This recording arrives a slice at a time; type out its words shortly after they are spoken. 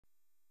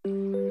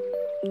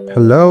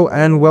Hello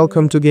and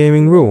welcome to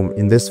Gaming Room.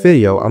 In this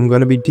video, I'm going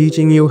to be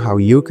teaching you how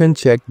you can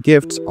check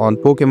gifts on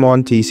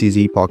Pokemon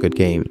TCG Pocket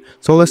Game.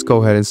 So let's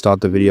go ahead and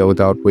start the video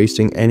without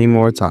wasting any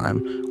more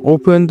time.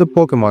 Open the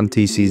Pokemon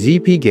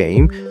TCG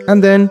game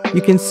and then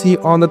you can see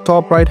on the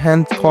top right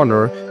hand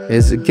corner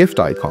is a gift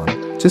icon.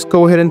 Just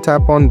go ahead and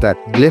tap on that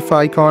glyph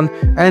icon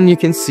and you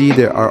can see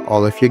there are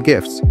all of your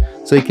gifts.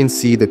 So you can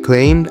see the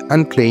claimed and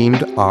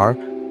unclaimed are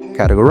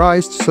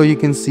categorized, so you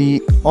can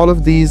see all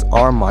of these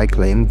are my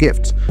claim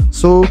gifts.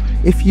 So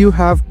if you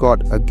have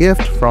got a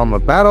gift from a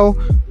battle,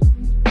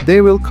 they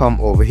will come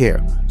over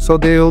here. So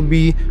they will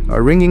be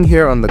ringing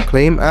here on the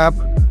claim app.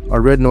 A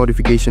red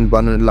notification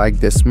button like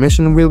this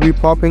mission will be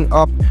popping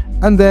up,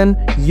 and then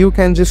you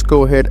can just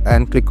go ahead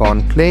and click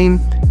on claim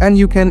and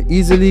you can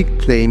easily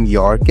claim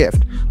your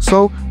gift.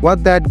 So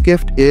what that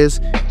gift is,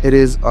 it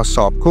is a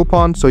shop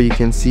coupon. So you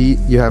can see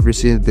you have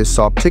received this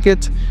shop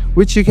ticket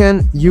which you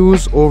can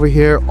use over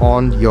here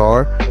on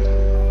your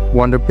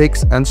Wonder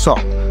Picks and shop.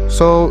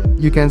 So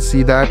you can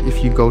see that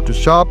if you go to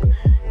shop,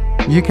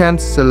 you can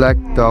select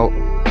the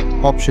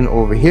option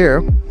over here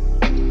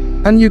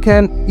and you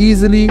can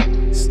easily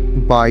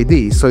buy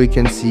these. So you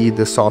can see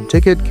the shop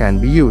ticket can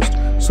be used.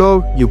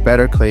 So you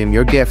better claim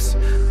your gifts.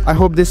 I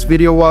hope this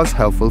video was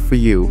helpful for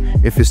you.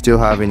 If you still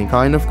have any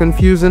kind of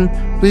confusion,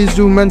 please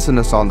do mention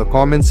us on the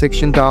comment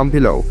section down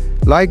below.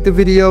 Like the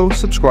video,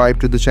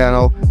 subscribe to the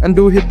channel, and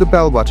do hit the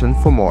bell button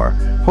for more.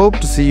 Hope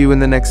to see you in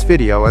the next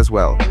video as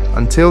well.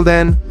 Until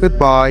then,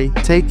 goodbye,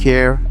 take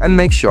care, and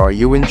make sure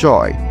you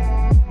enjoy.